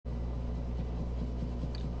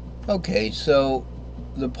Okay, so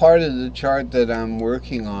the part of the chart that I'm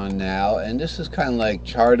working on now, and this is kind of like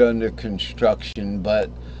chart under construction,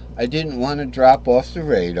 but I didn't want to drop off the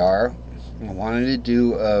radar. I wanted to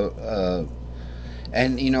do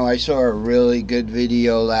and I saw a really good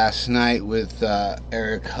video last night with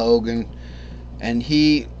Eric Hogan, and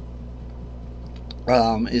he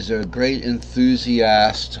is a great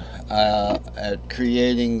enthusiast at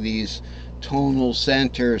creating these tonal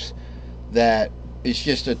centers that is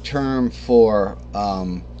just a term for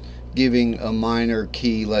giving a minor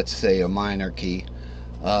key, let's say a minor key,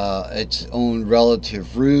 its own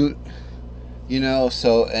relative root,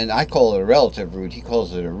 so, and I call it a relative root, he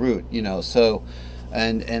calls it a root, so,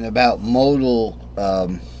 and about modal,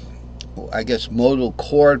 I guess, modal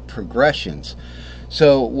chord progressions.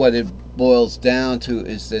 So what it boils down to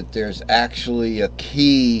is that there's actually a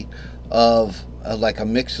key of like a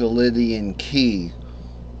Mixolydian key,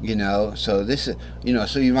 so this is,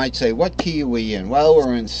 so you might say, what key are we in? Well,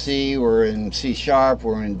 we're in C, we're in C sharp,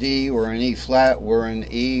 we're in D, we're in E flat, we're in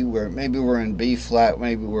E, maybe we're in B flat,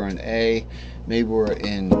 maybe we're in A, maybe we're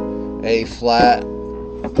in A flat,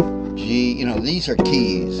 G, these are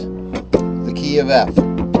keys. The key of F,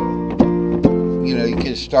 you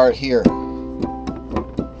can start here.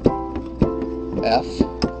 F,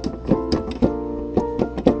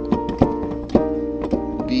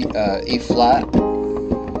 B, E flat,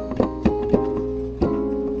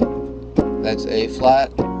 that's A flat,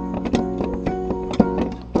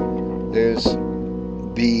 there's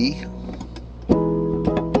B,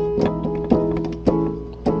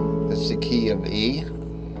 that's the key of E,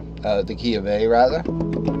 the key of A rather,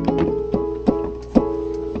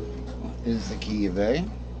 is the key of A,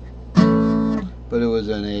 but it was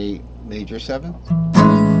an A major 7th.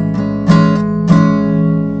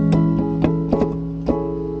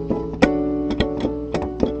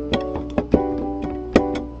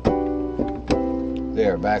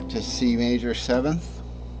 There, back to C major 7th.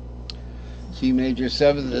 C major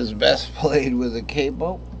 7th is best played with a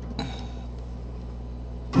capo.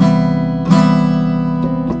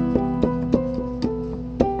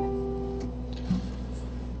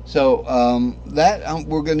 So that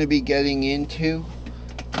we're going to be getting into.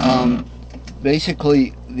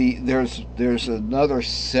 Basically, there's another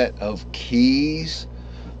set of keys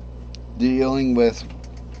dealing with.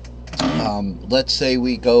 Let's say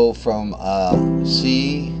we go from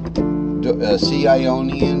C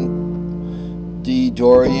Ionian, D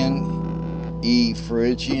Dorian, E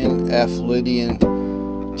Phrygian, F Lydian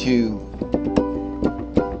to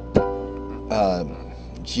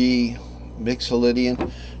G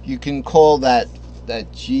Mixolydian. You can call that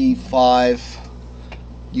G5.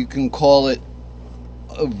 You can call it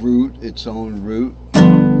a root, its own root.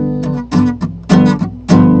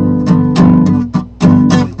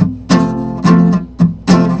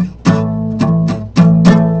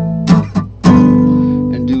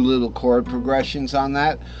 And do little chord progressions on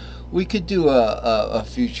that. We could do a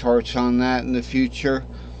few charts on that in the future.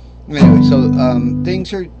 Anyway, so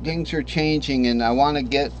things are changing, and I want to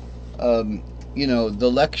get the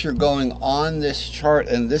lecture going on this chart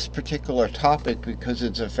and this particular topic because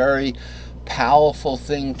it's a very powerful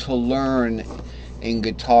thing to learn in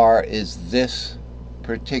guitar, is this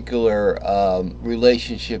particular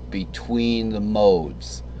relationship between the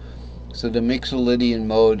modes. So the Mixolydian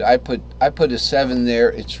mode, I put a 7 there.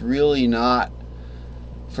 It's really not,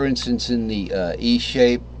 for instance, in the E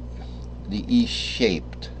shape, the E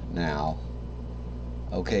shaped now.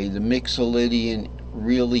 Okay, the Mixolydian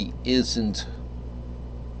really isn't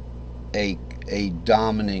a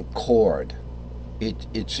dominant chord.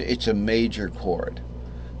 It's a major chord.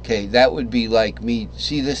 Okay, that would be like me,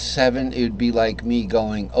 see this 7, it would be like me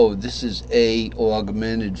going, oh, this is A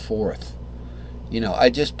augmented 4th. I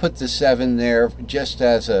just put the 7 there just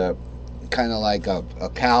as a kind of like a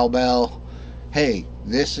cowbell. Hey,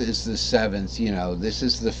 this is the 7th, this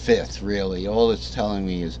is the 5th, really. All it's telling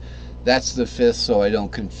me is that's the 5th, so I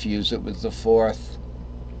don't confuse it with the 4th.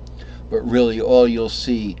 But really all you'll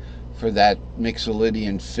see for that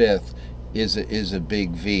Mixolydian 5th is a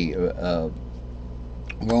big V,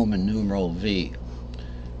 Roman numeral V,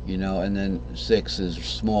 and then 6 is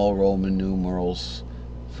small Roman numerals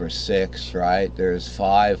for 6, right? There's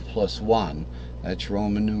 5 plus 1, that's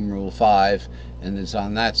Roman numeral 5, and it's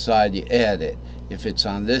on that side, you add it. If it's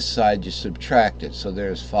on this side, you subtract it. So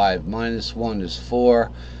there's 5 minus 1 is 4,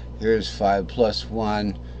 here's 5 plus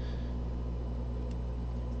 1,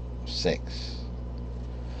 6.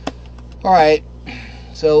 Alright,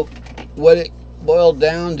 so what it boiled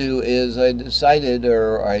down to is I decided,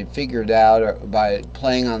 or I figured out by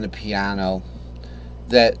playing on the piano,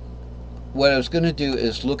 that what I was going to do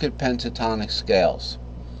is look at pentatonic scales.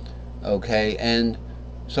 Okay, and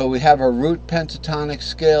so we have a root pentatonic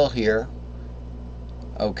scale here.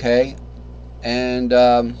 Okay, and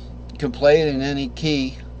you can play it in any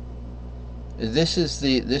key. This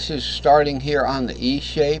is starting here on the E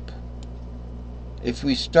shape. If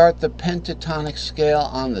we start the pentatonic scale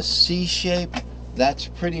on the C shape, that's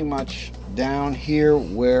pretty much down here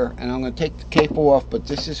where, and I'm going to take the capo off, but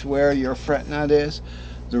this is where your fret nut is.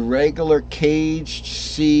 The regular caged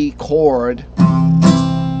C chord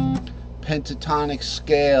pentatonic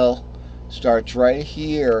scale starts right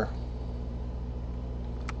here.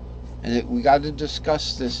 And we got to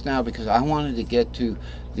discuss this now because I wanted to get to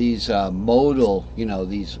these modal,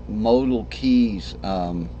 these modal keys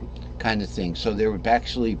kind of thing. So there would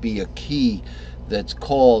actually be a key that's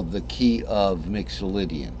called the key of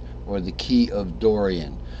Mixolydian or the key of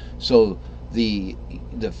Dorian. So the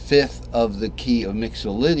fifth of the key of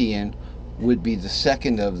Mixolydian would be the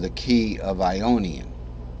second of the key of Ionian,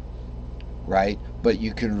 right? But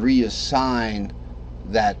you can reassign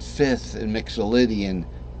that fifth in Mixolydian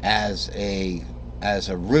as a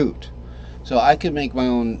root. So I could make my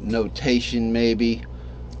own notation maybe,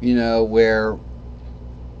 where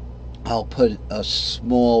I'll put a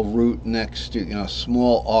small root next to,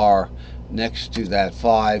 small r next to that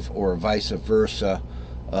 5, or vice versa.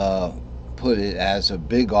 Put it as a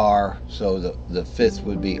big R, so the fifth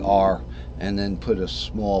would be R, and then put a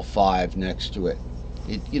small 5 next to it.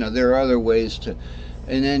 There are other ways to,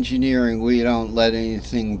 in engineering, we don't let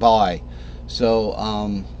anything by.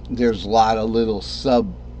 So there's a lot of little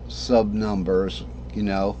sub numbers,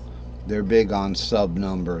 they're big on sub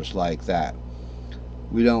numbers like that.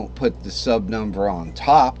 We don't put the sub number on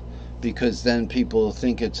top because then people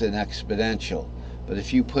think it's an exponential. But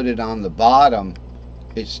if you put it on the bottom,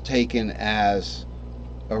 it's taken as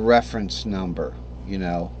a reference number,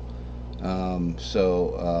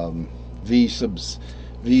 so V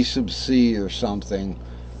sub C or something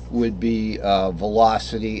would be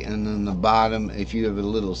velocity, and then the bottom, if you have a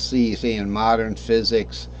little c, say in modern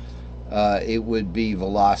physics, it would be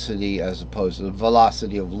velocity as opposed to the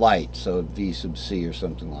velocity of light, so V sub c or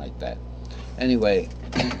something like that. Anyway,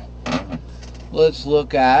 let's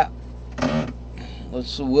look at,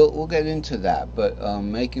 we'll get into that, but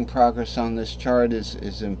making progress on this chart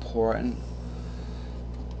is important.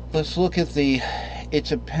 Let's look at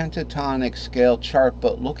it's a pentatonic scale chart,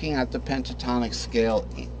 but looking at the pentatonic scale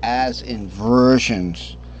as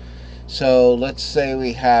inversions. So let's say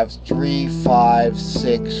we have 3, 5,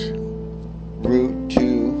 6, root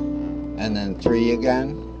 2, and then 3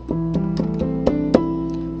 again.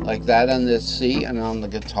 Like that on the C, and on the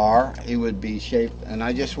guitar it would be shaped, and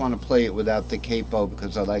I just want to play it without the capo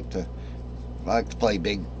because I like to play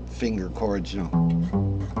big finger chords,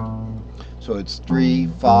 So it's 3,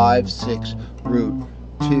 5, 6, root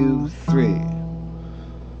 2, 3.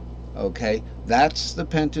 Okay, that's the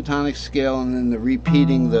pentatonic scale, and then the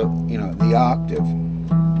repeating the octave.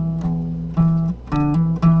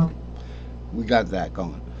 We got that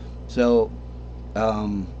going. So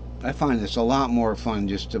I find this a lot more fun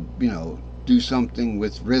just to do something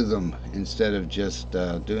with rhythm instead of just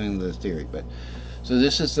doing the theory. But so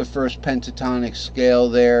this is the first pentatonic scale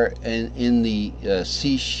there, and in the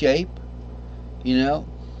C shape.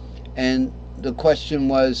 And the question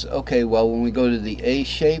was, okay, well, when we go to the A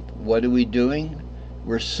shape, what are we doing?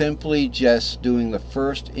 We're simply just doing the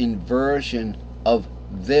first inversion of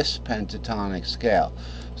this pentatonic scale.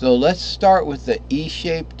 So let's start with the E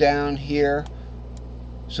shape down here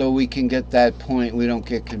so we can get that point, we don't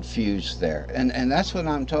get confused there. And that's what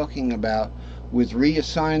I'm talking about with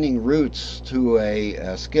reassigning roots to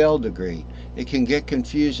a scale degree. It can get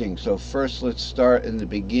confusing. So first let's start in the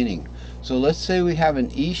beginning. So let's say we have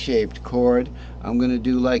an E-shaped chord. I'm going to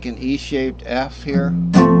do like an E-shaped F here.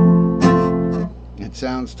 It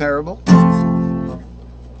sounds terrible,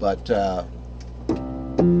 but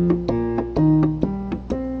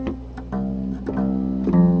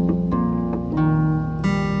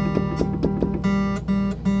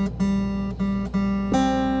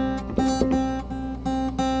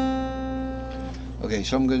okay,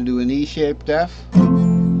 so I'm going to do an E-shaped F.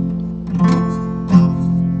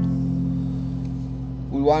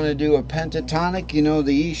 We want to do a pentatonic,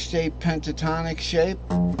 the E-shaped pentatonic shape.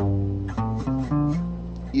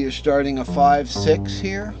 You're starting a 5, 6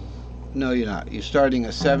 here. No, you're not. You're starting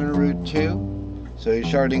a 7 root 2. So you're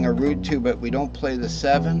starting a root 2, but we don't play the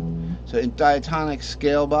 7. So in diatonic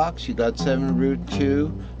scale box, you got 7 root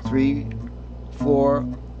 2, 3, 4,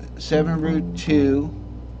 7 root 2,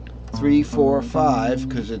 3, 4, 5,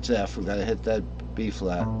 because it's F. We've got to hit that B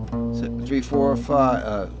flat. 3, 4,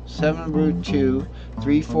 5, 7 root 2,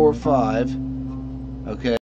 3, 4, 5. Okay.